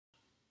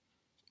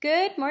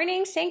Good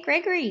morning, St.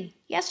 Gregory.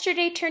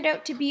 Yesterday turned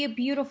out to be a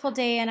beautiful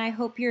day, and I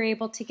hope you're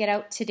able to get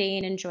out today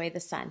and enjoy the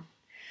sun.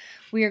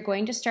 We are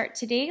going to start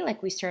today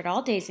like we start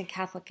all days in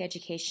Catholic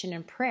education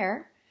and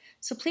prayer.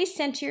 So please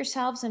center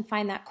yourselves and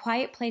find that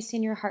quiet place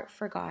in your heart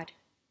for God.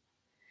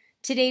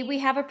 Today we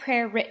have a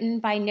prayer written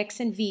by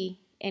Nixon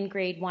V in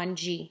grade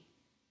 1G.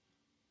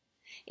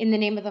 In the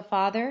name of the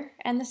Father,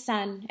 and the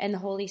Son, and the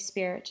Holy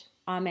Spirit.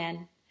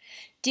 Amen.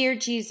 Dear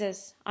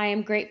Jesus, I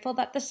am grateful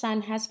that the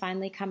sun has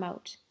finally come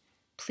out.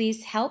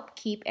 Please help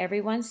keep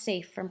everyone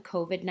safe from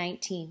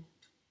COVID-19.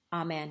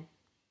 Amen.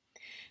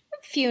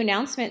 A few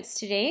announcements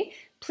today.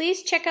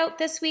 Please check out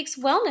this week's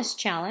Wellness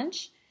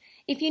Challenge.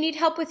 If you need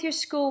help with your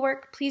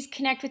schoolwork, please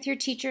connect with your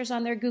teachers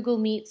on their Google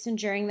Meets and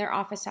during their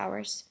office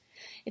hours.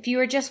 If you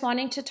are just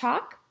wanting to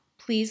talk,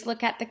 please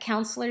look at the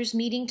counselors'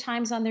 meeting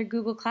times on their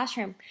Google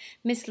Classroom.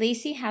 Miss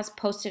Lacey has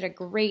posted a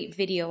great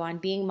video on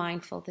being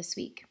mindful this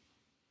week.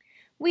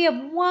 We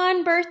have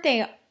one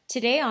birthday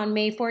today on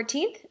May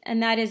 14th,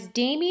 and that is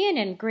Damien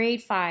in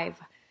grade 5.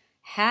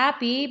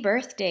 Happy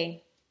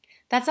birthday.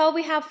 That's all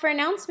we have for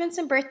announcements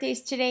and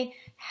birthdays today.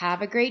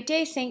 Have a great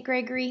day, St.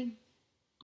 Gregory.